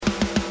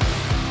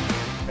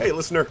Hey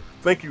listener,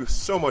 thank you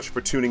so much for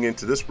tuning in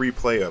to this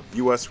replay of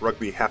US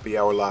Rugby Happy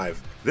Hour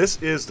Live.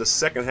 This is the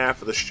second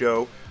half of the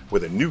show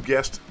with a new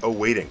guest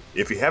awaiting.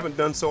 If you haven't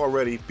done so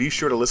already, be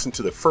sure to listen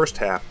to the first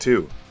half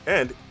too.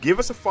 And give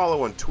us a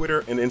follow on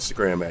Twitter and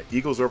Instagram at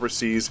Eagles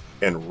Overseas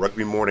and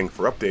Rugby Morning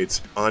for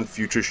updates on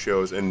future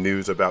shows and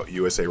news about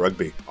USA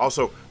Rugby.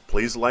 Also,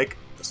 please like,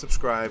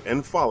 subscribe,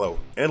 and follow,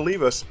 and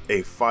leave us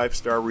a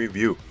 5-star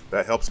review.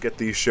 That helps get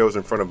these shows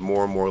in front of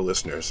more and more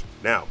listeners.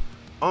 Now,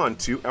 on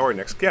to our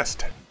next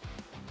guest.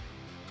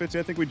 Fitzy,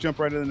 I think we jump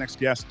right to the next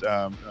guest.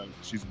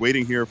 She's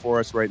waiting here for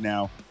us right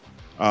now.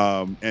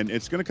 And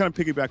it's going to kind of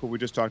piggyback what we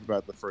just talked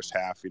about the first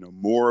half,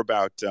 more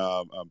about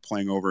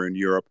playing over in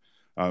Europe.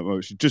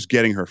 She's just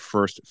getting her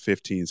first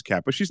 15s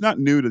cap, but she's not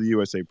new to the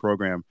USA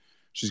program.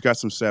 She's got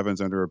some 7s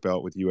under her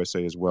belt with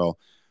USA as well.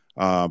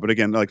 But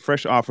again, like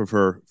fresh off of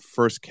her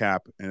first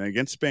cap and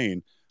against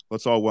Spain,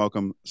 let's all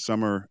welcome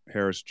Summer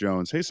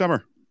Harris-Jones. Hey,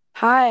 Summer.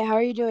 Hi, how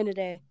are you doing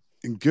today?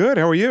 Good.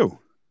 How are you?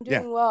 I'm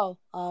doing well.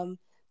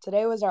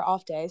 Today was our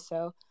off day,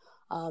 so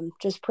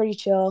just pretty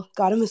chill.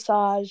 Got a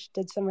massage,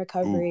 did some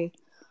recovery,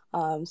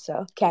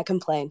 so can't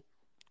complain.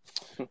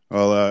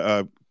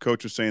 Well,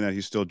 Coach was saying that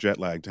he's still jet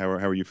lagged. How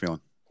are you feeling?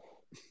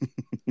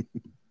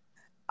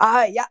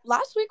 Yeah,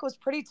 last week was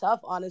pretty tough,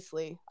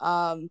 honestly.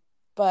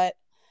 But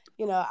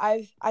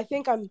I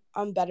think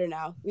I'm better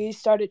now. We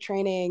started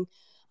training.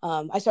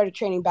 I started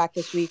training back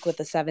this week with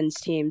the 7s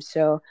team.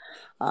 So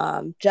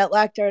jet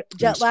lagged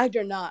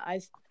or not,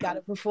 I got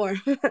to perform.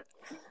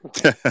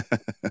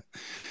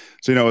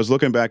 So, I was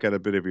looking back at a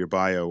bit of your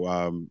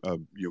bio.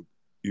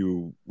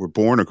 You were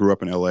born or grew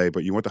up in LA,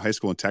 but you went to high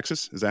school in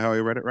Texas. Is that how I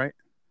read it right?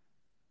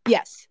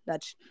 Yes,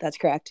 that's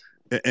correct.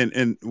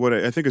 And what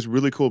I think is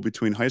really cool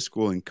between high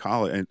school and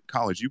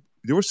college,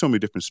 there were so many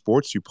different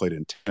sports you played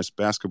in: tennis,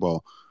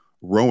 basketball,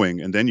 rowing,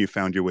 and then you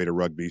found your way to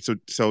rugby.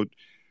 So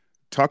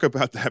talk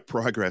about that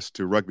progress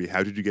to rugby.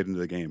 How did you get into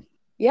the game?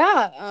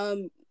 Yeah.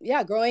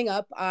 Growing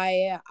up,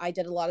 I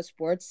did a lot of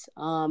sports.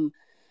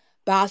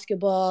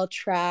 Basketball,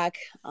 track,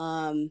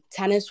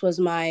 tennis was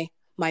my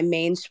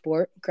main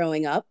sport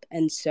growing up.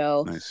 And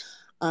so Nice.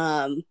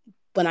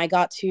 When I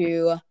got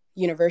to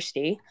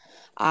university,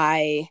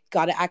 I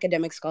got an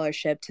academic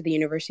scholarship to the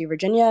University of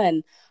Virginia,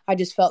 and I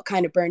just felt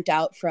kind of burnt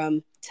out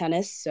from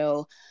tennis.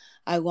 So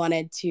I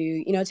wanted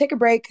to, take a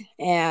break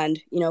and,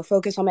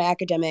 focus on my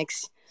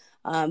academics.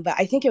 But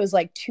I think it was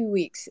like 2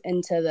 weeks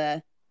into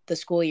the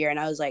school year, and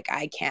I was like,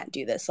 I can't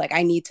do this. Like,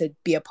 I need to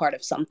be a part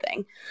of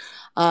something.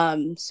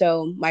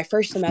 So my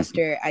first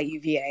semester at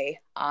UVA,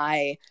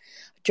 I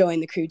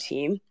joined the crew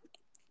team,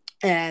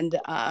 and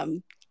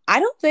I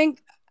don't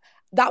think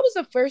that was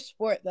the first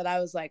sport that I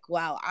was like,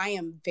 wow, I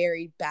am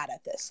very bad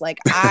at this. Like,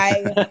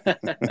 I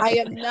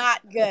am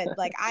not good.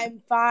 Like,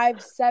 I'm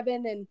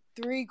 5'7"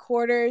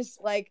 3/4.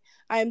 Like,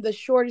 I'm the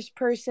shortest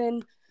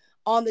person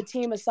on the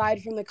team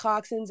aside from the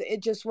Coxsons.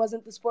 It just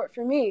wasn't the sport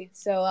for me.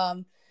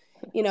 So,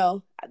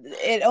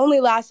 it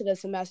only lasted a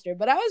semester,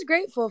 but I was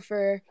grateful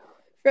for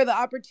the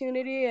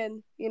opportunity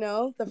and,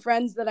 the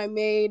friends that I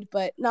made,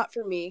 but not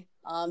for me.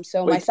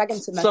 So my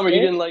second semester. Summer, you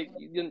didn't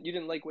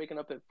like waking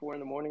up at 4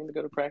 a.m. to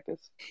go to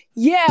practice?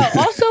 Yeah.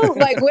 Also,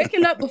 like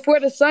waking up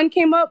before the sun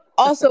came up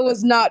also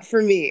was not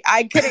for me.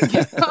 I couldn't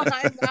get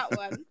behind that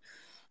one.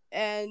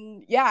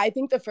 And yeah, I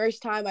think the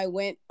first time I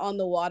went on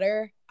the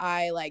water,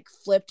 I like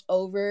flipped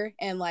over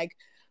and like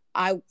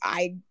I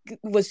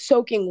was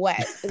soaking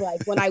wet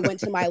like when I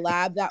went to my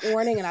lab that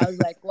morning, and I was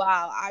like,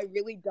 wow, I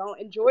really don't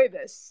enjoy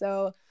this.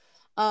 So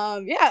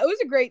yeah, it was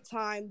a great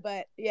time.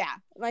 But yeah,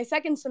 my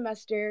second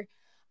semester,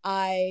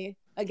 I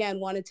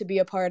again wanted to be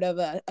a part of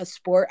a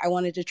sport. I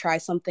wanted to try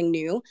something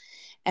new,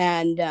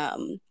 and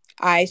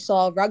I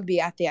saw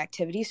rugby at the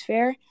activities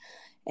fair,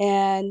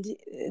 and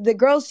the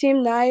girls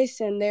seemed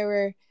nice and they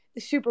were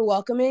super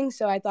welcoming.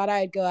 So I thought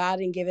I'd go out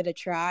and give it a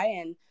try.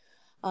 And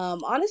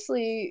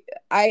honestly,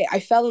 I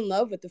fell in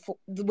love with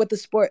the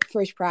sport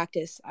first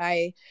practice.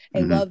 I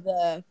love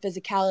the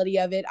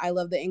physicality of it. I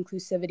love the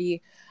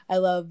inclusivity. I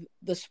love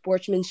the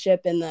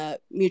sportsmanship and the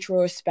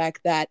mutual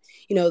respect that,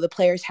 the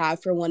players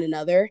have for one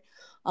another.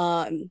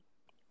 And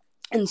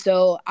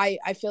so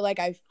I feel like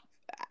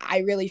I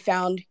really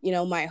found,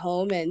 my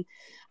home, and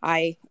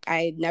I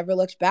never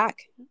looked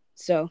back.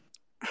 So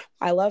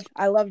I loved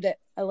it.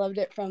 I loved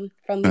it from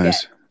the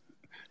get.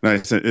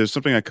 Nice. There's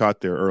something I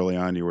caught there early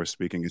on. You were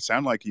speaking. It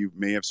sounded like you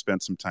may have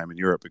spent some time in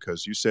Europe,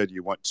 because you said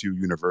you went to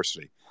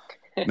university,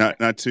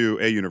 not to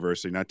a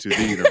university, not to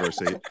the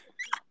university.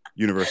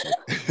 University.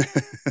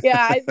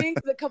 Yeah, I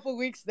think the couple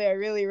weeks there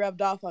really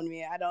rubbed off on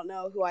me. I don't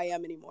know who I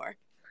am anymore.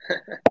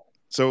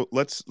 So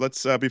let's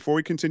before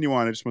we continue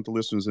on, I just want the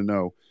listeners to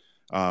know,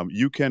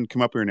 you can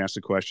come up here and ask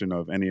a question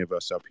of any of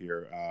us up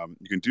here.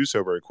 You can do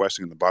so by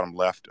requesting in the bottom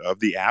left of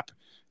the app.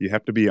 You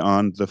have to be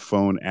on the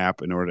phone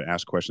app in order to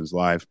ask questions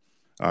live.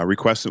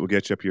 Request it will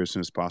get you up here as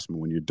soon as possible.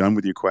 When you're done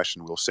with your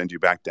question, we'll send you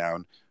back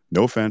down.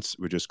 No offense.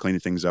 We're just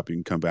cleaning things up. You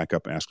can come back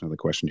up and ask another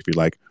question if you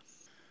like.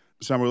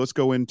 Summer, let's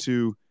go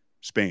into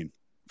Spain.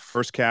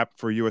 First cap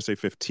for USA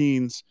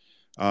 15s.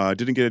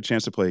 Didn't get a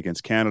chance to play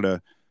against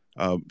Canada.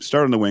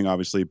 Start on the wing,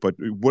 obviously, but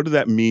what did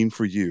that mean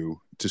for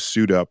you to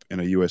suit up in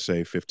a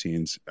USA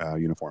 15's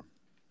uniform?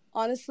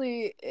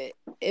 Honestly,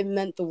 it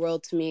meant the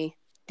world to me.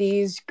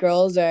 These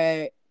girls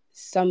are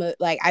some of,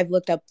 like, I've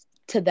looked up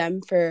to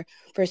them for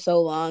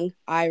so long.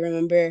 I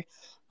remember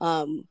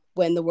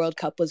when the World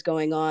Cup was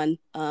going on,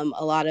 a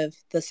lot of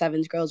the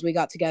sevens girls, we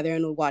got together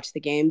and would watch the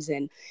games,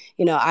 and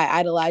I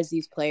idolized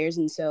these players.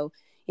 And so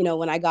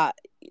when I got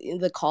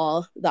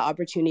the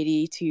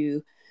opportunity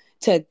to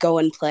go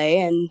and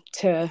play and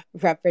to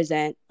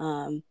represent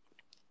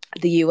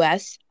the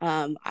US,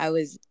 I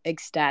was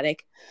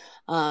ecstatic.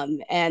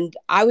 And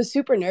I was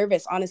super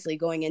nervous, honestly,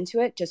 going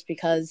into it, just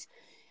because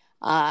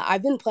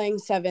I've been playing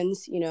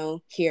sevens,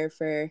 here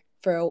for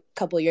a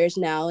couple of years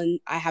now, and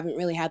I haven't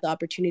really had the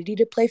opportunity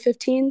to play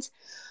 15s.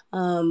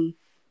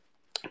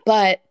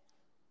 But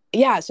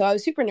yeah, so I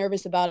was super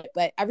nervous about it,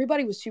 but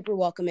everybody was super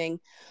welcoming.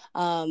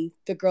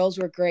 The girls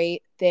were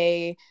great.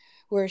 They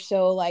were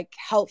so like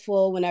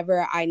helpful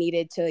whenever I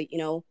needed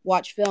to,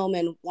 watch film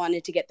and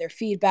wanted to get their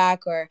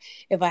feedback, or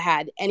if I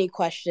had any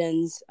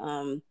questions,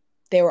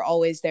 they were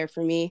always there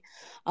for me.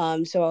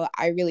 So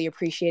I really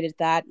appreciated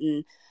that.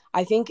 And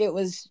I think it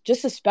was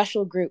just a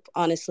special group,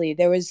 honestly.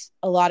 There was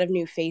a lot of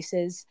new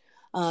faces,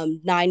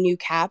 9 new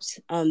caps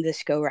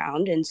this go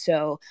round. And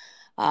so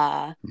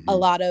a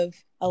lot of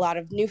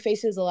new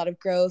faces, a lot of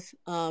growth.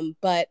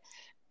 But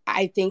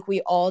I think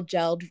we all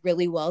gelled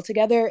really well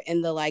together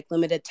in the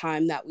limited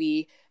time that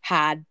we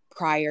had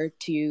prior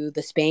to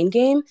the Spain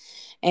game.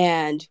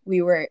 And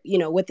we were,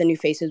 with the new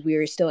faces, we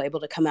were still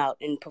able to come out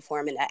and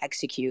perform and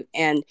execute.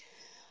 And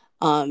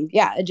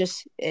yeah,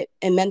 it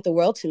meant the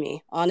world to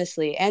me,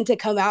 honestly. And to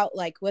come out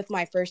with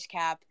my first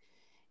cap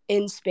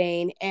in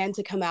Spain and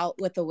to come out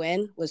with a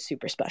win was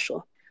super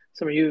special.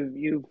 So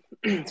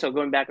so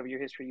going back over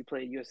your history, you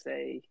played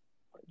USA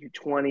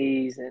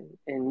U20s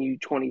and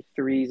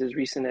U23s as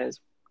recent as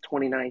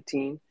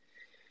 2019.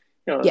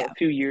 Yeah. A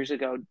few years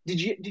ago.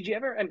 Did you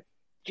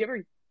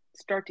ever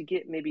start to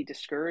get maybe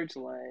discouraged,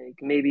 like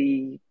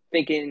maybe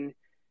thinking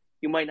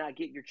you might not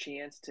get your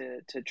chance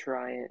to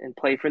try and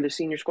play for the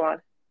senior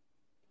squad?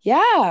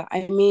 Yeah,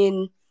 I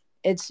mean,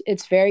 it's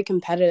very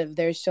competitive.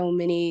 There's so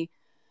many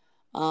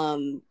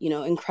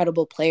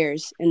incredible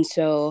players. And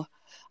so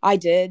I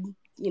did,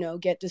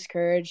 get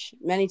discouraged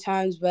many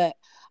times, but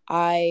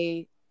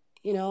I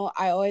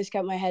always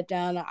kept my head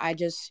down. I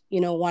just,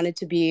 wanted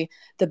to be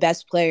the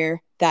best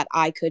player that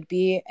I could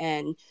be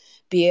and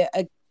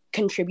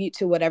contribute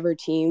to whatever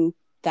team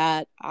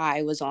that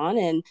I was on.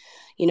 And,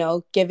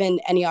 given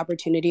any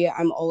opportunity,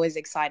 I'm always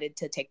excited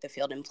to take the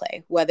field and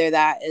play, whether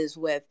that is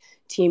with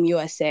Team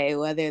USA,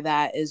 whether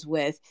that is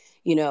with,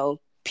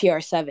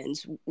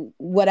 PR7s,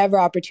 whatever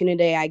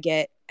opportunity I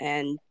get,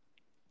 and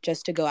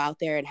just to go out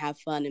there and have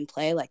fun and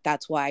play,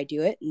 that's why I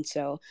do it. And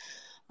so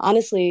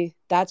honestly,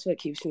 that's what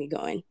keeps me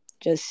going.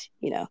 Just,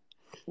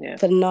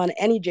 putting on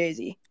any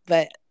jersey,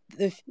 but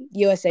the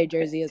USA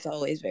jersey is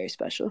always very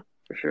special.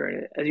 For sure.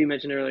 And as you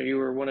mentioned earlier, you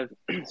were one of,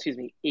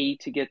 8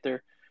 to get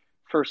their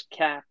first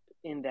cap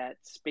in that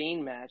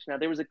Spain match. Now,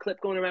 there was a clip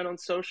going around on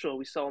social.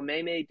 We saw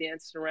May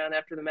dancing around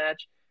after the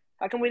match.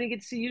 How come we didn't get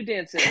to see you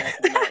dancing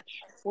after the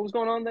match? What was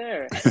going on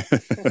there?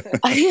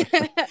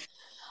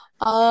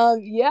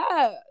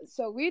 Yeah.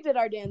 So we did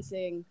our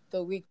dancing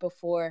the week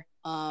before.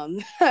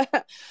 The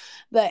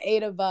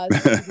 8 of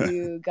us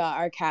who got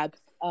our caps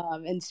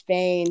in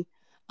Spain.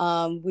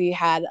 We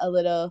had a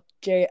little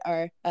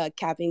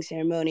capping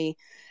ceremony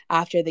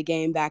after the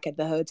game back at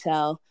the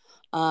hotel.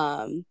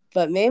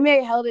 But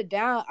May held it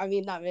down. I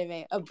mean, not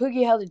May.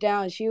 Pookie held it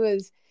down.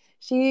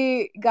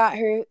 She got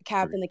her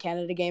cap in the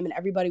Canada game, and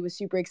everybody was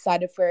super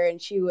excited for her.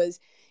 And she was,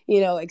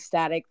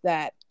 ecstatic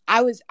that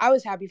I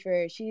was happy for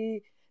her.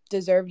 She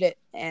deserved it,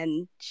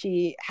 and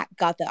she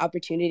got the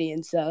opportunity.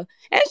 And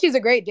she's a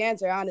great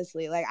dancer,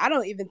 honestly. I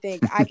don't even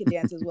think I could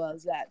dance as well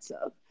as that.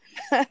 So.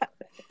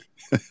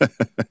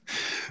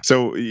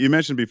 So you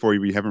mentioned before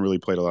we haven't really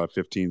played a lot of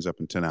 15s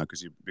up until now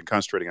because you've been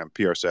concentrating on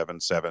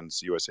PR7,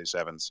 sevens, USA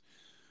sevens.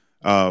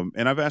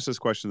 And I've asked this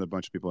question to a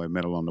bunch of people I've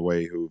met along the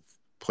way who've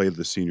played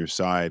the senior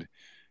side,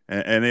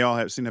 and they all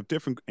seem to have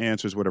different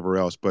answers, whatever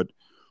else. But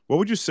what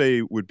would you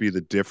say would be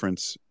the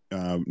difference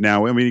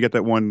now? I mean, you get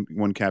that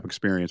one cap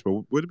experience, but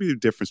what would be the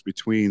difference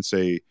between,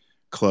 say,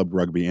 club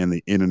rugby and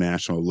the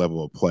international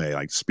level of play,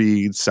 like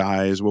speed,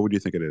 size? What would you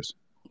think it is?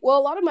 Well,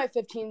 a lot of my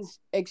 15s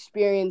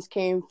experience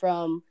came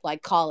from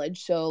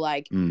college. So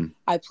I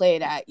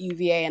played at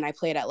UVA and I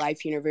played at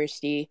Life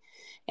University,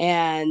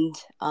 and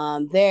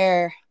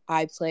there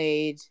I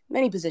played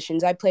many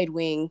positions. I played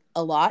wing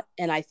a lot,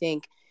 and I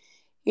think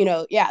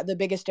the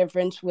biggest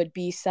difference would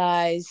be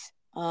size,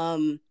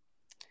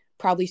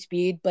 probably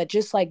speed, but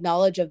just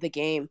knowledge of the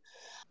game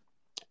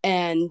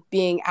and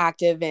being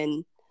active.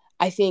 And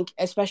I think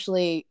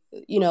especially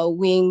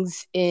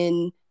wings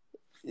in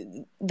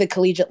the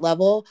collegiate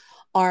level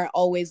aren't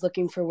always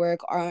looking for work,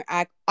 aren't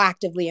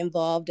actively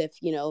involved if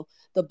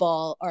the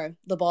ball's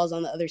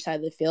on the other side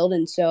of the field.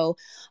 And so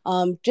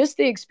just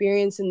the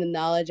experience and the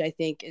knowledge, I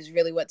think, is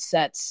really what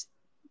sets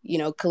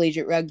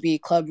collegiate rugby,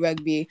 club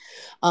rugby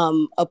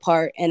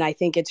apart. And I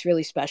think it's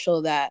really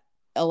special that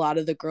a lot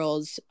of the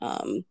girls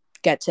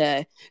get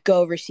to go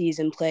overseas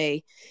and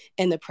play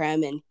in the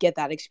Prem and get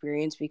that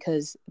experience,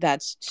 because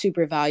that's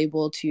super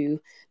valuable to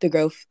the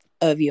growth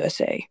of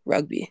USA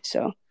rugby.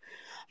 So,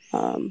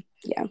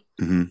 yeah.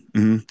 Mm-hmm,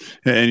 mm-hmm.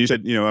 And you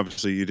said,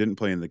 obviously you didn't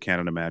play in the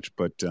Canada match,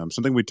 but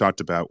something we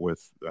talked about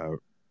with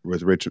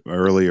Rich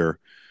earlier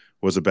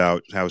was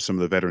about how some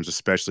of the veterans,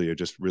 especially, are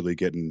just really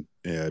getting,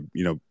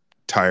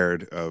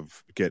 tired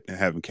of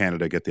having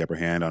Canada get the upper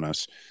hand on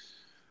us.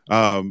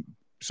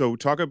 So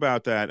talk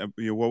about that.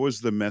 What was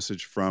the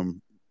message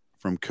from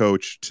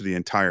coach to the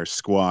entire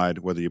squad,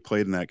 whether you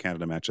played in that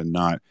Canada match or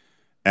not,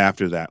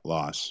 after that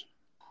loss?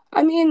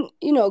 I mean,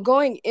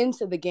 going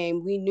into the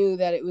game, we knew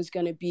that it was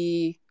going to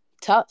be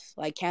tough.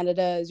 Like,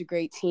 Canada is a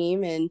great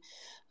team, and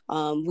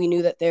we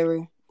knew that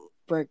it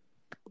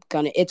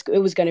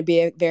was going to be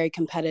a very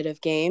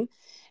competitive game.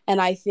 And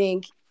I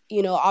think,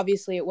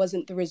 obviously it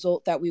wasn't the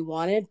result that we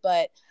wanted,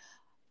 but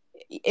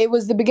it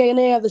was the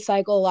beginning of the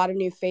cycle, a lot of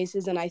new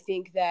faces. And I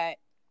think that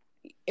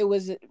it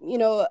was,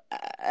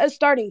 a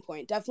starting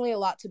point, definitely a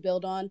lot to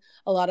build on,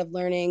 a lot of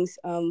learnings.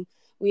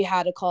 We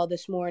had a call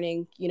this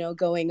morning,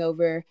 going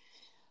over,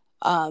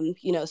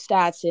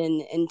 stats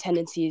and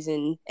tendencies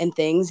and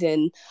things.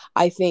 And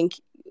I think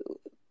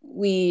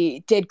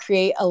we did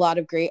create a lot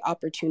of great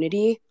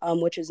opportunity,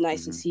 which was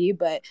nice to see,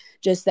 but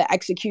just the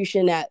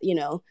execution at,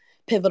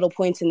 pivotal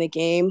points in the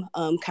game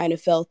kind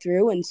of fell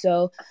through. And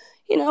so,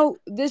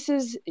 this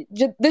is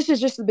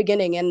just the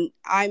beginning, and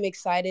I'm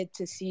excited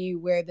to see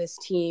where this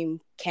team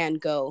can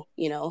go,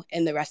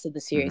 in the rest of the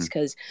series,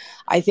 because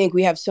I think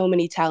we have so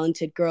many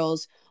talented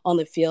girls on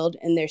the field,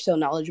 and they're so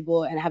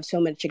knowledgeable and have so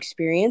much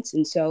experience.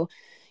 And so,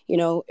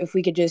 if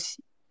we could just,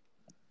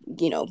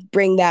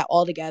 bring that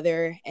all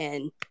together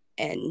and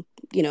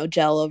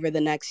gel over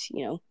the next,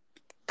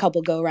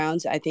 couple go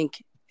rounds, I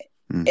think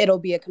it'll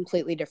be a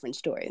completely different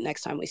story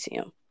next time we see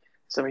them.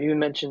 So you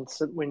mentioned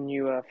when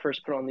you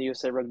first put on the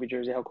USA Rugby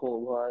jersey how cool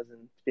it was, and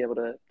to be able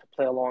to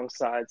play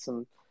alongside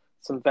some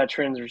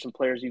veterans or some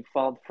players you've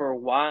followed for a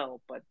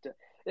while. But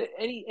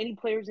any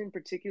players in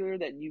particular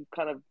that you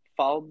kind of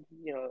followed,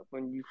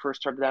 when you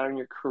first started out in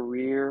your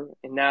career,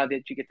 and now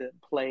that you get to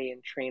play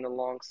and train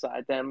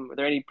alongside them, are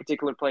there any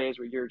particular players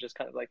where you're just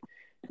kind of like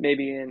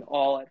maybe in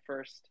awe at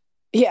first?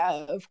 Yeah,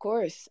 of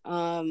course.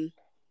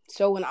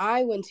 So when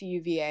I went to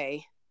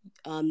UVA,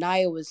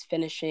 Naya was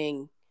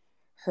finishing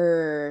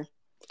her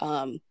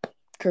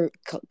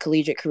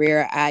collegiate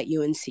career at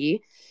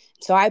UNC.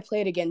 So I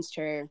played against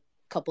her a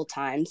couple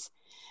times,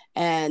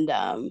 and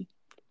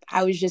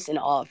I was just in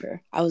awe of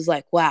her. I was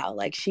like, wow,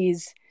 like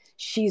she's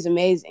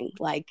amazing.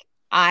 Like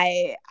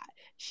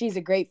she's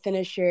a great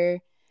finisher,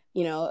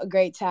 a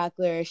great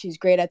tackler. She's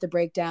great at the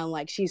breakdown.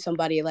 Like, she's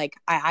somebody like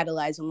I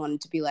idolize and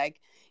wanted to be like,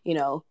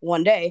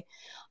 one day.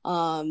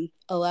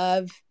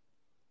 Alev,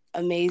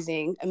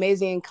 amazing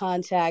in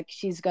contact.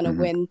 She's gonna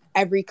win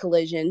every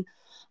collision.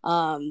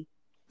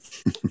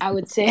 I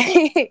would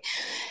say,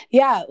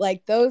 yeah,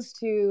 like those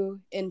two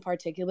in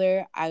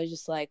particular, I was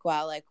just like,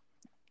 wow, like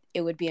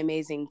it would be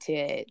amazing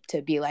to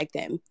be like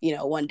them,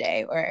 one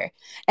day.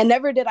 And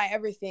never did I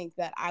ever think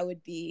that I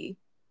would be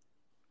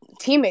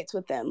teammates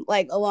with them,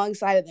 like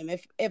alongside of them.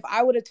 If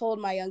I would have told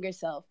my younger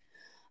self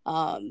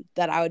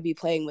that I would be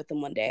playing with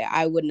them one day,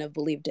 I wouldn't have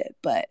believed it.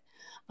 But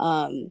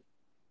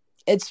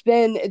it's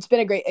been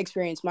a great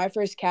experience. My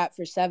first cap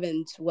for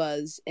sevens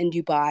was in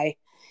Dubai,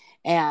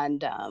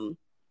 and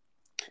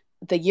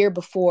the year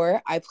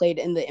before I played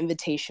in the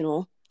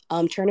Invitational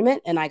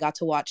tournament, and I got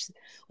to watch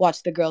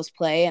the girls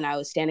play, and I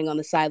was standing on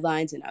the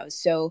sidelines, and I was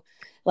so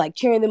like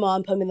cheering them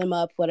on, pumping them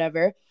up,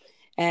 whatever.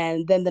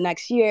 And then the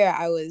next year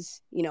I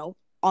was,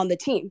 on the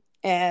team,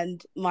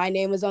 and my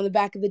name was on the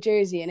back of the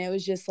jersey, and it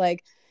was just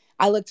like,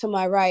 I looked to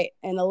my right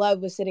and the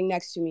love was sitting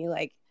next to me.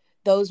 Like,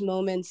 those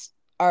moments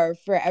are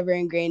forever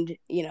ingrained,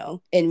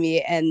 in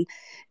me. And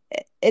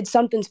it's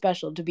something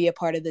special to be a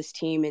part of this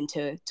team and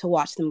to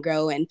watch them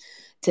grow and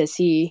to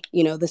see,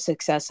 the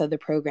success of the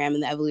program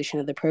and the evolution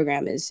of the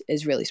program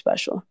is really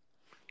special.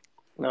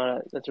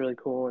 No, that's really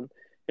cool.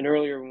 And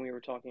earlier when we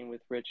were talking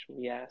with Rich,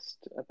 we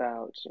asked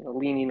about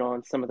leaning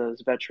on some of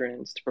those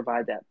veterans to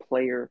provide that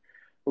player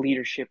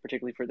leadership,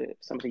 particularly for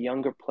some of the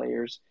younger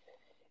players.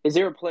 Is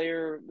there a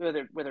player,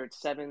 whether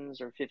it's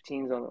sevens or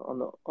 15s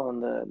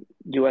on the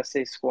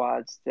USA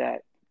squads,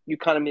 that you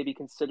kind of maybe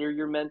consider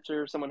your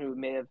mentor, someone who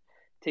may have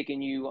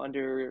taken you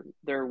under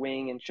their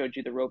wing and showed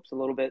you the ropes a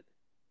little bit?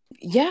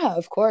 Yeah,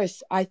 of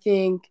course. I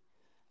think,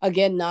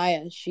 again,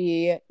 Naya,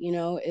 she,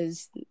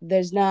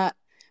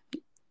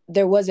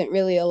 there wasn't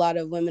really a lot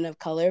of women of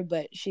color,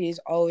 but she's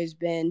always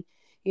been,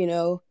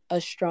 a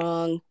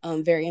strong,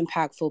 very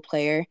impactful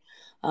player.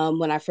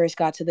 When I first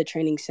got to the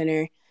training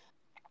center,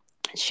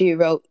 she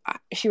wrote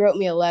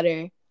me a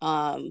letter.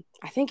 I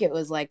think it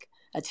was like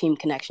a team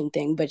connection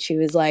thing, but she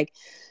was like,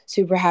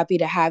 super happy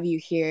to have you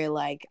here.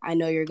 Like, I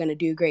know you're going to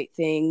do great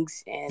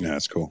things. And yeah,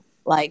 that's cool.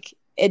 Like,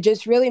 it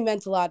just really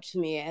meant a lot to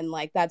me. And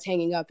like, that's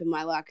hanging up in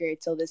my locker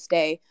till this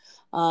day.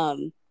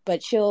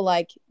 But she'll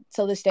like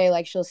till this day,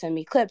 like she'll send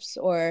me clips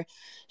or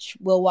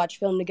we'll watch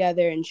film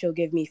together and she'll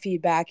give me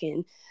feedback.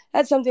 And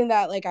that's something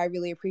that like I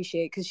really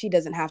appreciate because she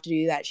doesn't have to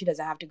do that. She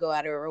doesn't have to go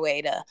out of her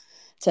way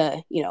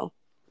to, you know,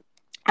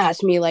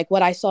 ask me like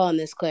what I saw in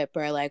this clip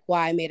or like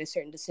why I made a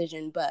certain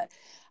decision. But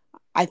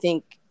I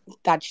think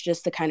that's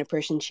just the kind of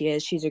person she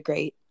is. She's a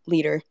great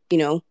leader, you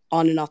know,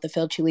 on and off the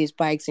field. She leads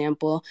by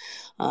example.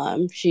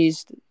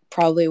 She's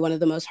probably one of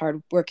the most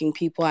hardworking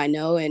people I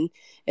know and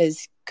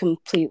is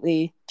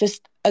completely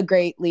just a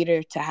great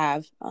leader to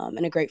have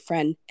and a great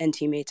friend and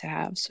teammate to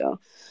have. So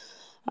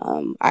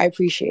I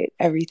appreciate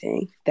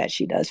everything that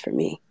she does for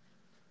me.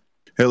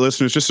 Hey,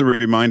 listeners, just a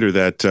reminder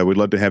that we'd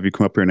love to have you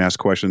come up here and ask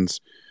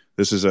questions.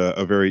 This is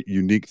a very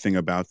unique thing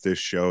about this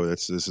show.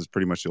 This is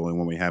pretty much the only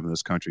one we have in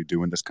this country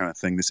doing this kind of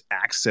thing. This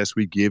access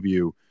we give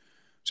you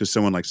to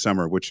someone like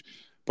Summer, which,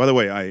 by the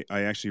way,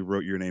 I actually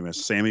wrote your name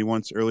as Sammy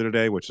once earlier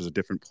today, which is a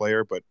different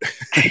player, but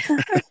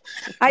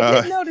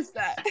I did notice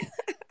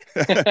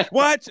that.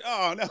 What?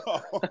 Oh,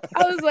 no.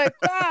 I was like,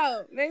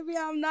 wow, maybe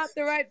I'm not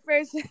the right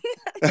person.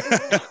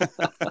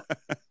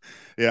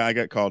 Yeah, I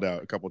got called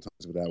out a couple of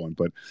times with that one.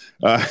 But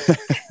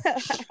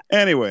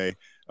anyway,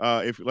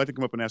 if you'd like to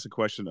come up and ask a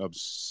question of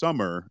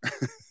Summer,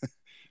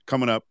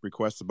 coming up,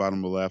 request the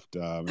bottom of the left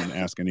and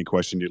ask any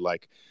question you'd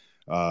like.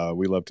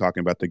 We love talking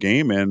about the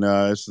game, and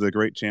this is a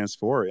great chance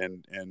for her.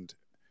 And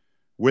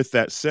with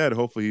that said,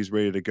 hopefully he's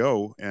ready to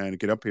go and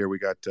get up here. We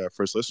got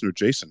first listener,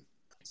 Jason.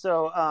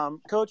 So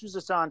Coach was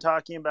just on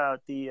talking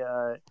about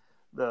the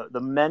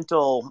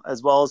mental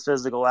as well as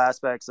physical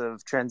aspects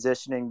of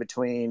transitioning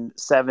between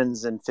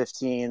 7s and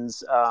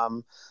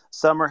 15s.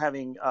 Summer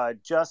having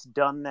just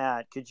done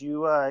that, could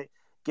you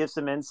give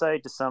some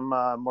insight to some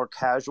more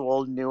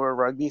casual, newer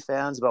rugby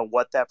fans about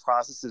what that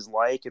process is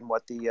like and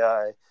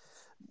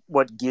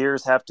what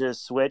gears have to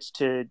switch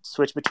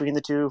between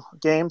the two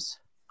games?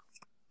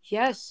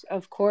 Yes,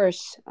 of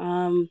course.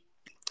 I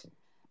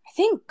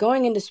think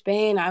going into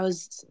Spain, I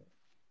was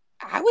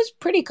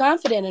pretty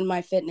confident in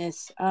my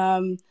fitness.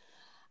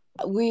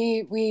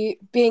 We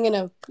being in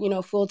a, you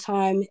know,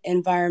 full-time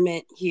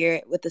environment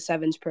here with the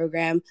sevens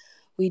program,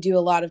 we do a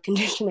lot of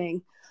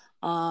conditioning.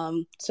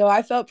 So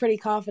I felt pretty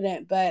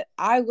confident, but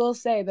I will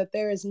say that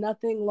there is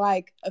nothing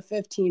like a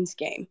 15s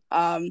game.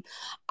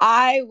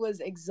 I was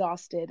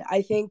exhausted.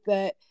 I think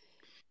that,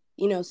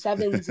 you know,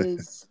 sevens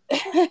is,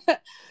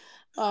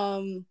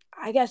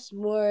 I guess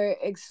more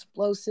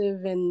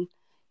explosive and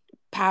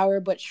power,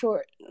 but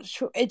short,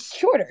 it's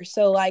shorter.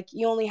 So like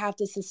you only have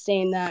to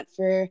sustain that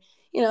for,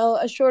 you know,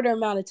 a shorter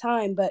amount of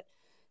time. But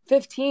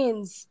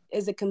 15s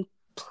is a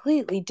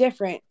completely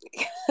different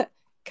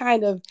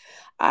kind of,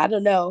 I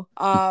don't know.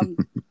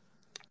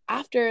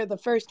 After the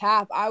first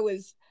half, I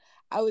was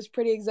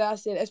pretty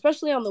exhausted,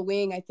 especially on the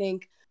wing. I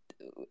think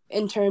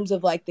in terms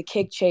of like the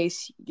kick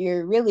chase,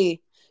 you're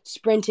really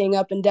sprinting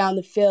up and down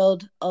the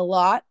field a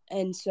lot.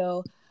 And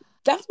so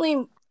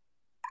definitely,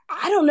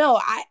 I don't know.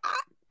 I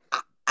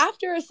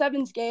after a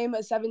sevens game,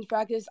 a sevens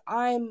practice,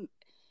 I'm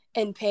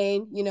in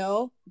pain, you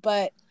know,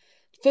 but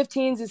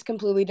 15s is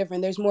completely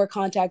different. There's more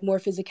contact, more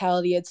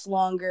physicality. It's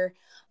longer,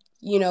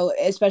 you know,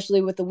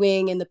 especially with the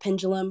wing and the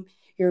pendulum,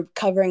 you're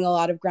covering a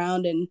lot of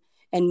ground and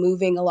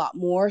moving a lot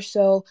more.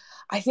 So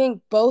I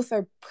think both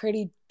are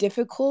pretty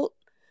difficult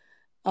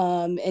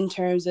in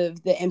terms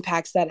of the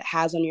impacts that it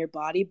has on your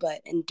body,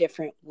 but in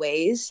different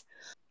ways.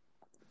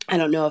 I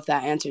don't know if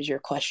that answers your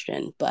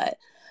question, but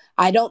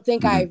I don't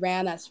think I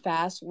ran as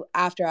fast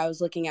after I was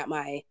looking at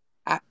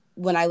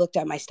when I looked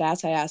at my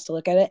stats, I asked to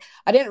look at it.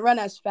 I didn't run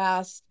as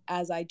fast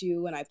as I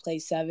do when I play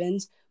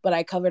sevens, but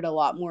I covered a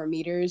lot more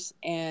meters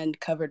and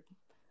covered,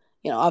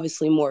 you know,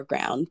 obviously more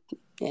ground,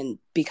 and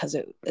because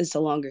it is a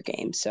longer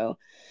game. So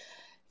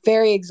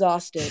very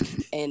exhausted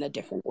in a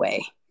different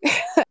way.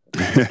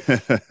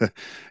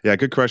 Yeah,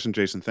 good question,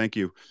 Jason. Thank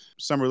you.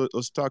 Summer,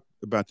 let's talk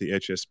about the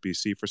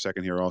HSBC for a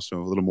second here also,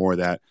 a little more of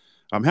that.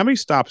 How many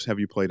stops have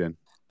you played in?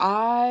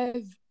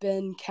 I've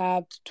been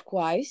capped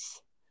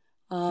twice.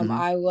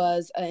 I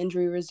was an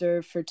injury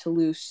reserve for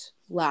Toulouse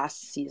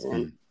last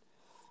season.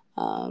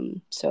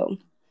 So,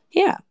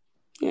 yeah.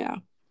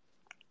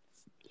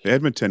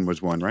 Edmonton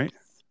was one, right?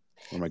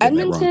 Or am I getting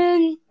that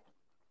wrong?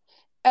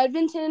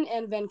 Edmonton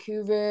and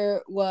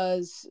Vancouver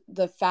was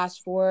the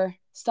fast 4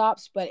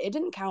 stops, but it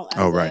didn't count as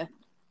an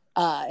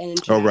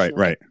international. Oh,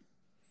 right.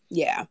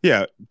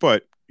 Yeah,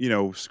 but you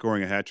know,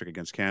 scoring a hat trick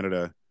against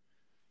Canada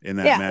in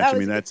that match. I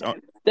mean, that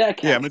counts. Yeah,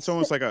 I mean, it's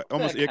almost like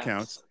it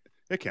counts.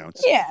 It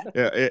counts. Yeah.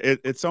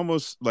 It's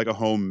almost like a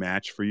home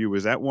match for you.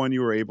 Is that one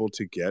you were able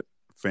to get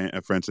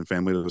friends and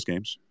family to those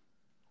games?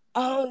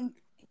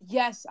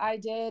 Yes, I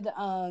did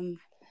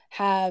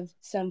have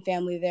some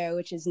family there,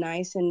 which is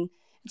nice. And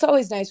it's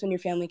always nice when your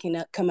family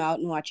can come out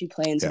and watch you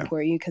play and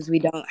support you, because we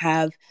don't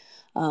have,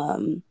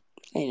 you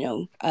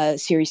know, a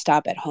series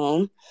stop at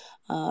home.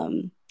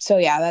 So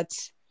yeah,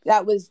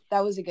 that was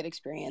a good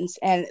experience.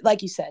 And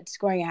like you said,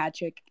 scoring a hat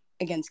trick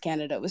against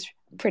Canada was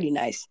pretty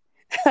nice.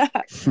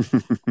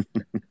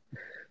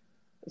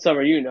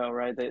 Summer, you know,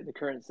 right? The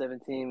current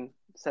seventh team,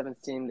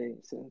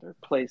 they're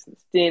placed in the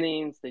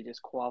standings. They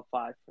just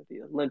qualified for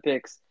the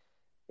Olympics.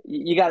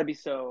 You got to be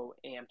so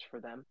amped for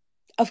them.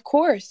 Of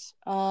course.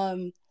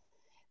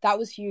 That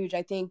was huge.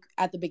 I think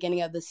at the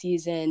beginning of the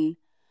season,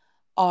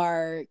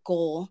 our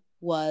goal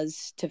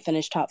was to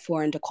finish top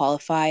 4 and to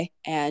qualify.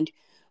 And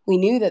we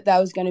knew that that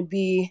was going to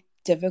be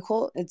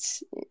difficult.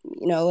 It's,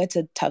 it's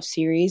a tough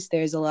series.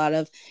 There's a lot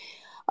of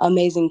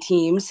amazing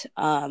teams.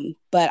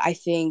 But I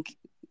think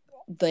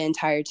the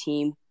entire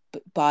team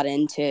bought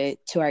into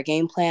our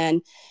game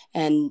plan,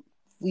 and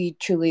we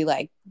truly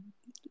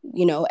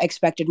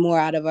expected more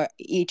out of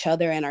each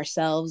other and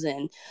ourselves,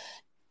 and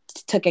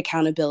took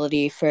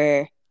accountability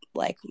for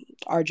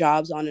our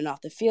jobs on and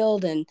off the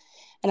field. And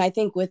I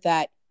think with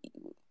that,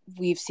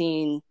 we've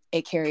seen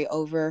it carry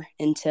over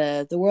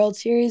into the World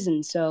Series.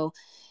 And so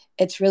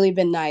it's really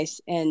been nice.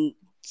 And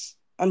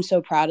I'm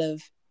so proud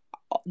of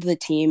the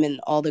team and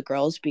all the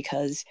girls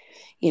because,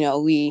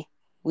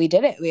 we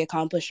did it. We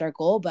accomplished our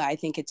goal. But I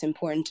think it's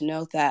important to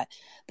note that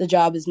the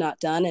job is not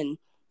done. And,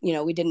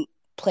 we didn't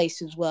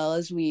place as well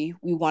as we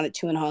wanted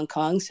to in Hong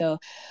Kong. So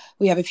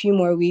we have a few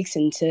more weeks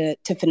to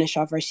finish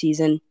off our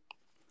season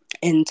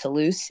in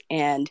Toulouse.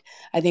 And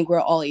I think we're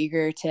all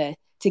eager to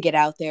get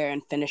out there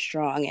and finish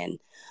strong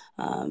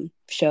and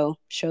show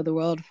the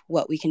world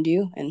what we can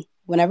do. And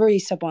whenever we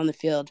step on the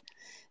field,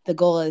 the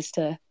goal is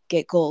to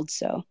get gold.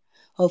 So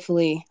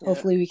hopefully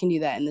we can do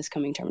that in this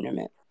coming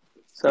tournament.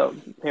 So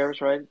Paris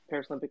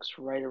Olympics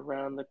right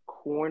around the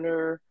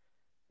corner.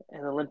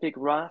 An Olympic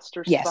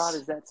roster Yes. spot,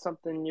 is that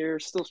something you're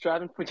still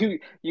striving for?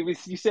 You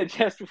said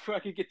yes before I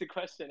could get the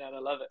question out. I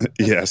love it.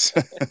 Yes.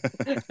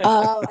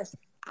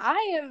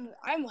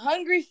 I'm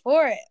hungry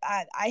for it.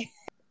 I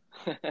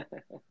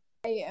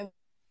am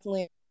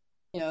definitely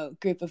a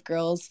group of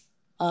girls.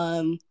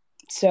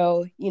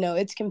 So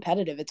it's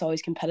competitive. It's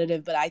always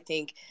competitive, but I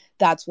think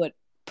that's what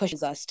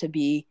pushes us to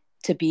be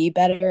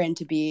better and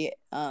to be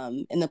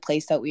in the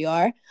place that we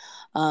are.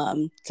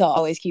 To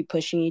always keep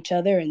pushing each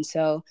other. And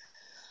so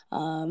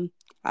I'm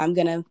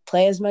going to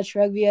play as much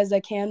rugby as I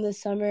can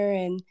this summer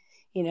and,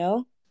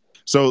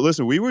 So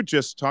listen, we were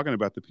just talking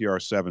about the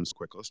PR7s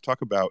quick. Let's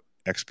talk about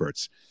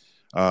experts.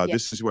 Yes.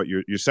 This is what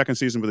your second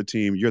season with the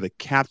team. You're the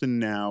captain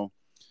now.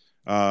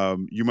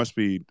 You must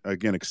be,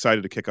 again,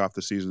 excited to kick off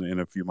the season in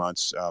a few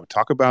months.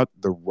 Talk about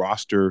the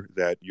roster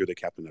that you're the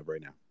captain of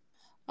right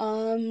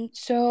now.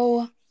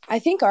 So I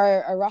think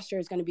our roster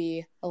is going to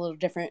be a little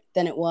different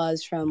than it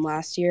was from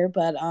last year,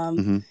 but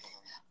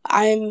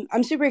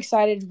I'm super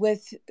excited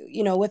with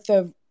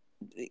the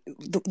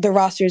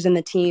rosters and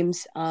the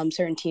teams.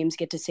 Certain teams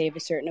get to save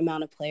a certain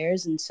amount of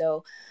players, and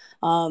so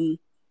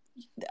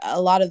a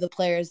lot of the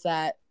players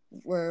that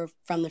were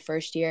from the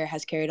first year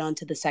has carried on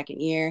to the second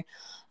year.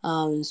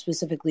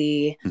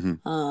 Specifically,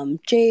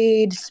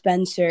 Jade,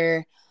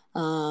 Spencer,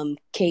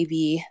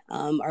 KB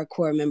are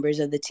core members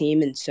of the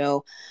team, and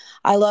so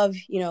I love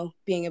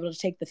being able to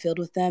take the field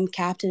with them.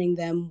 Captaining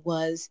them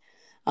was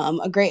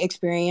a great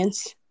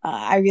experience.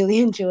 I really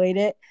enjoyed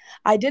it.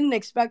 I didn't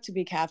expect to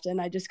be captain.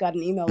 I just got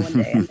an email one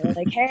day and they're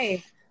like,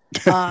 "Hey,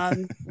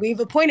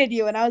 we've appointed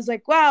you." And I was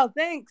like, "Wow,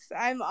 thanks.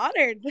 I'm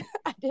honored."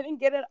 I didn't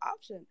get an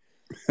option.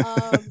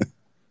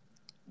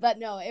 But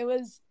no, it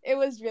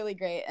was really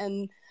great.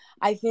 And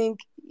I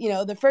think,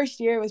 the first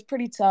year was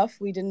pretty tough.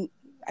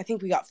 I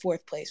think we got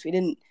 4th place. We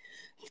didn't,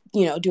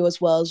 do as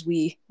well as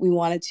we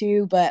wanted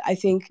to, but I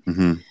think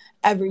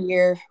every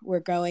year we're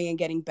growing and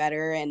getting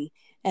better. And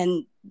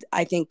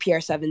I think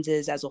PR7s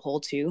is as a whole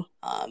too.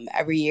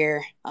 Every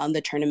year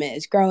the tournament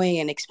is growing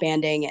and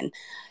expanding. And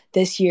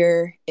this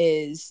year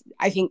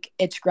I think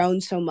it's grown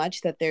so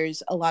much that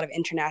there's a lot of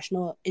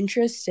international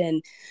interest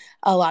and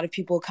a lot of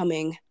people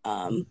coming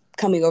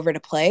over to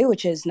play,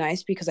 which is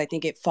nice because I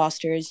think it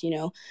fosters,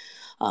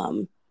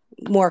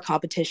 more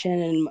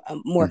competition and a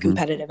more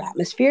competitive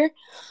atmosphere.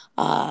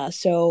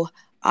 So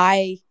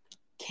I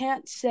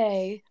can't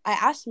say, I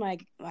asked my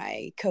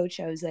coach,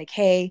 I was like,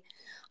 "Hey,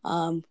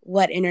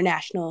 what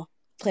international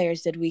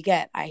players did we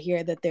get? I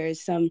hear that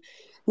there's some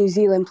New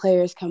Zealand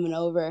players coming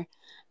over."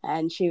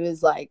 And she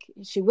was like,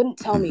 she wouldn't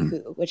tell me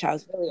who, which I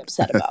was really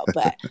upset about,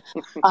 but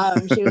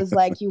she was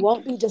like, "You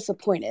won't be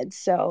disappointed."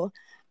 So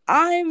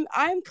I'm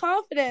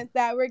confident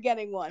that we're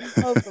getting one,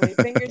 hopefully,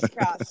 fingers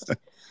crossed,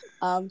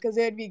 because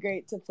it would be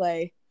great to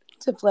play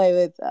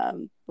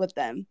with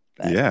them.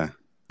 But. Yeah.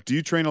 Do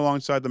you train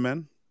alongside the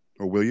men,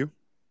 or will you?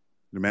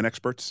 The men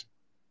experts?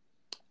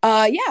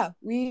 Yeah,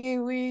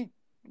 we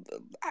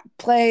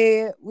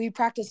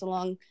practice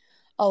along,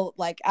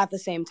 at the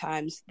same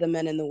times, the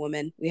men and the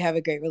women. We have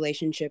a great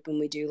relationship, and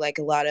we do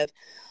a lot of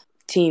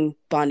team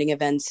bonding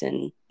events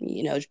and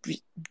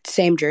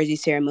same jersey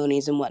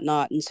ceremonies and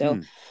whatnot. And so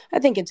I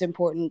think it's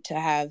important to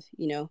have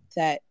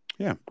that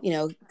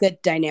good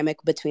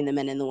dynamic between the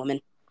men and the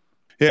women.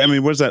 Yeah, I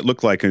mean, what does that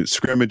look like?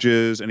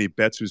 Scrimmages, any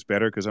bets who's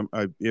better? Because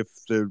if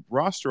the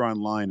roster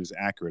online is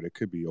accurate, it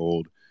could be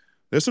old.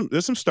 There's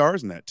some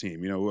stars in that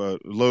team.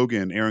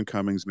 Logan, Aaron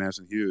Cummings,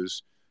 Madison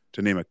Hughes,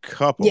 to name a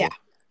couple. Yeah.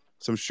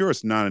 So I'm sure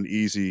it's not an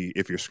easy,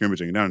 if you're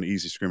scrimmaging, not an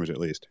easy scrimmage at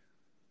least.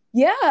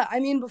 Yeah, I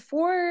mean,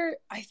 before,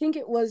 I think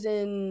it was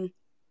in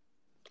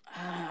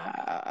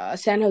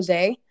San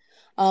Jose,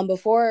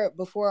 Before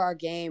our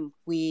game,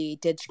 we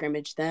did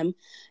scrimmage them,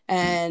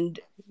 and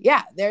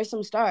yeah, there's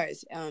some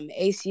stars.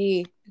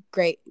 AC,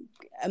 great,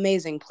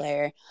 amazing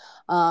player,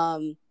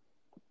 and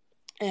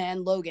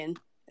Logan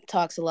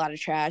talks a lot of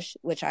trash,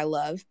 which I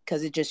love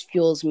because it just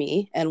fuels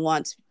me and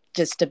wants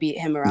just to beat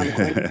him around the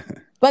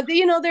corner. But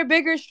they're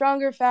bigger,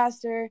 stronger,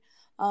 faster.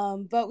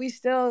 But we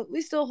still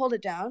hold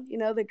it down.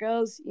 The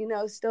girls,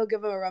 still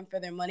give them a run for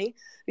their money.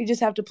 We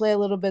just have to play a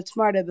little bit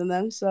smarter than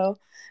them. So,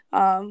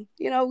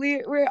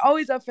 we're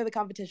always up for the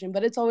competition,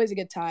 but it's always a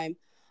good time.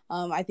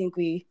 I think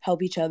we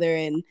help each other,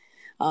 and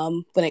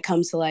when it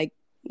comes to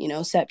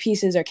set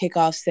pieces or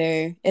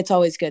kickoffs, it's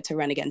always good to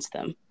run against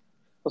them.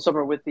 Well,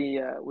 Summer, with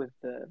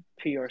the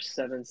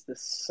PR7s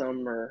this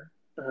summer,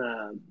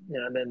 and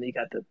then you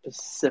got the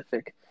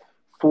Pacific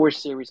 4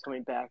 series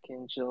coming back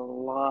in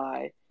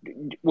July.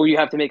 Will you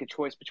have to make a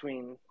choice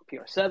between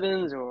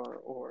PR7s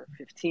or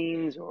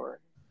 15s, or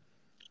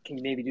can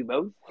you maybe do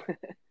both?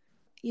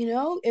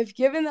 If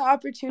given the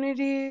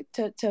opportunity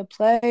to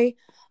play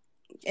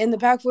in the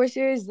Pac-4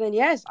 series, then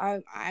yes,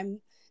 I'm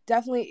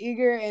definitely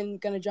eager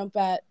and going to jump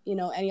at,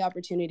 any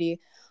opportunity.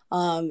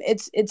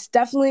 It's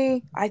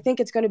definitely, I think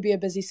it's going to be a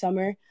busy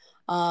summer,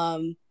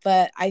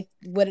 but I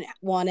wouldn't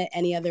want it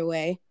any other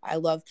way. I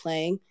love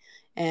playing,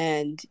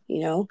 and,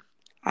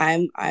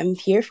 I'm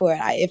here for it.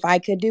 If I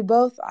could do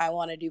both, I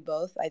want to do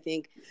both. I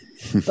think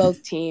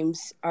both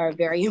teams are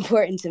very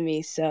important to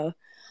me. So,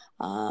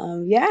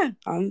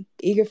 I'm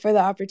eager for the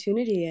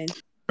opportunity. And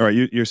all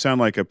right, you sound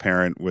like a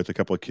parent with a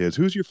couple of kids.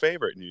 Who's your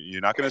favorite?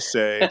 You're not going to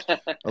say, I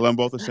love them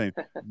both the same.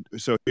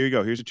 So here you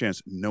go. Here's your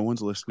chance. No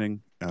one's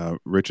listening.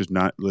 Rich is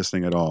not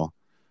listening at all.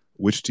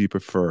 Which do you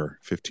prefer,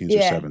 15s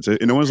or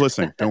 7s? No one's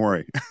listening. Don't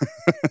worry.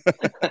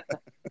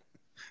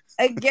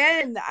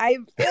 Again, I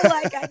feel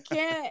like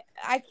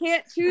I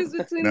can't choose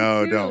between the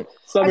two. No, don't.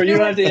 Summer, you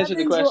don't have to answer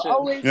the question.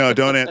 No,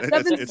 don't.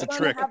 It's a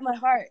trick. Have my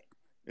heart.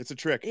 It's a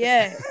trick.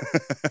 Yeah.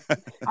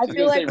 I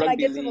feel like when I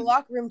get to the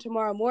locker room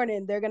tomorrow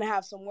morning, they're going to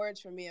have some words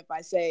for me if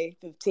I say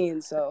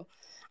 15. So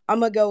I'm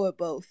going to go with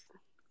both.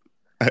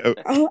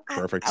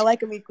 Perfect. I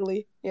like them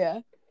equally. Yeah.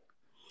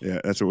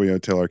 Yeah, that's what we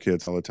tell our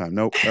kids all the time.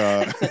 Nope.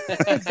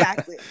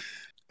 Exactly.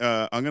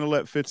 I'm going to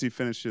let Fitzy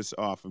finish this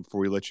off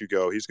before we let you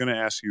go. He's going to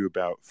ask you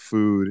about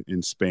food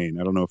in Spain.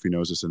 I don't know if he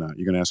knows this or not.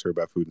 You're going to ask her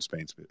about food in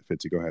Spain.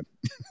 Fitzy, go ahead.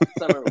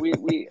 Summer,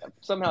 we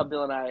somehow,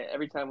 Bill and I,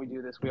 every time we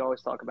do this, we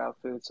always talk about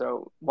food.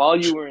 So while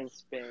you were in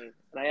Spain,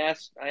 and I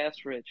asked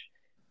Rich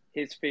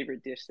his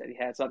favorite dish that he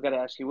had. So I've got to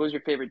ask you, what was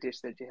your favorite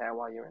dish that you had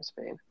while you were in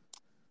Spain?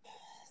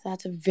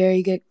 That's a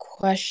very good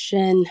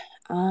question.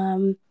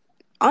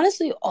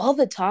 Honestly, all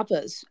the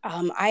tapas.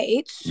 I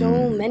ate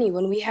so many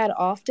when we had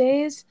off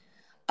days.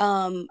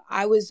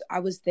 I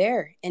was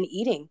there and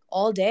eating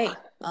all day.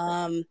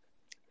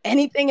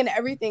 Anything and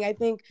everything. I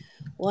think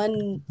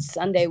one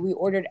Sunday we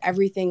ordered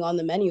everything on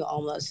the menu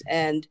almost,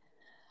 and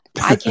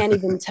I can't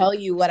even tell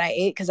you what I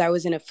ate because I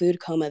was in a food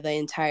coma the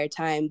entire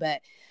time.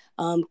 But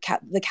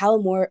the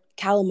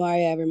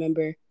calamari I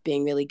remember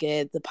being really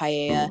good. The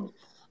paella,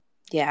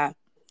 yeah,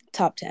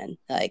 top 10.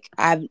 Like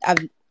I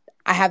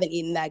haven't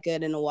eaten that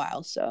good in a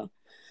while, so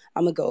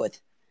I'm gonna go with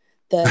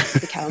the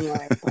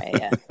calamari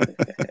paella.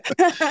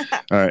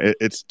 All right,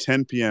 it's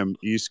 10 p.m.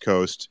 East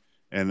Coast,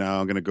 and now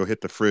I'm going to go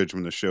hit the fridge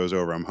when the show's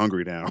over. I'm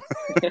hungry now.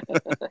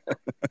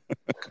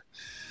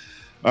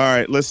 All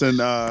right, listen,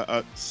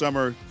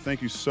 Summer,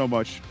 thank you so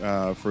much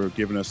for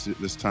giving us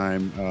this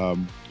time.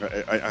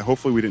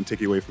 Hopefully we didn't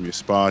take you away from your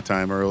spa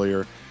time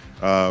earlier,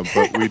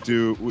 but we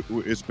do.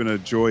 It's been a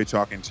joy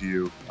talking to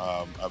you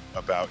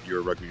about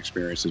your rugby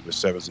experiences with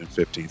 7s and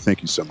 15.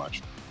 Thank you so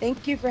much.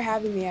 Thank you for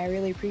having me. I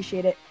really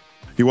appreciate it.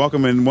 You're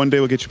welcome, and one day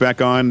we'll get you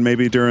back on,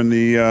 maybe during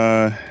the,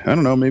 I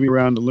don't know, maybe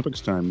around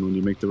Olympics time when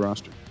you make the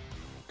roster.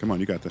 Come on,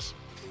 you got this.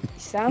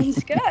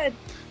 Sounds good.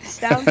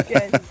 Sounds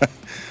good.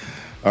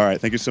 All right,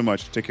 thank you so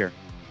much. Take care.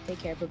 Take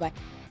care. Bye-bye.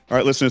 All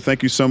right, listeners,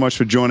 thank you so much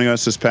for joining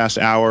us this past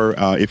hour.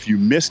 If you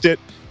missed it,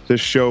 this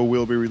show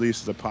will be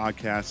released as a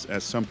podcast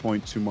at some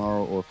point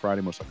tomorrow or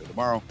Friday, most likely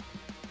tomorrow.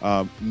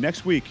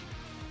 Next week,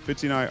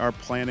 Fitzy and I are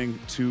planning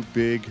 2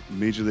 big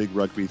Major League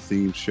Rugby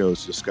themed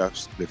shows to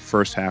discuss the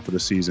first half of the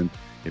season.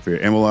 If you're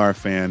an MLR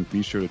fan,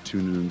 be sure to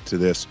tune in to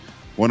this.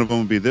 One of them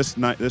will be this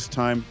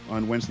time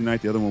on Wednesday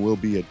night. The other one will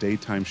be a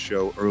daytime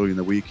show early in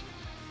the week.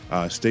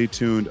 Stay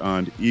tuned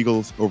on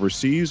Eagles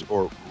Overseas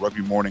or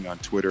Rugby Morning on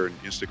Twitter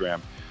and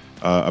Instagram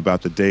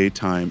about the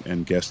daytime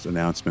and guest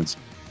announcements.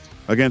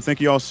 Again,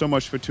 thank you all so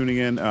much for tuning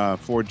in.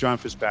 For John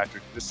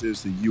Fitzpatrick, this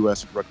is the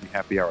U.S. Rugby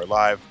Happy Hour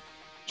Live.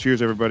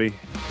 Cheers, everybody.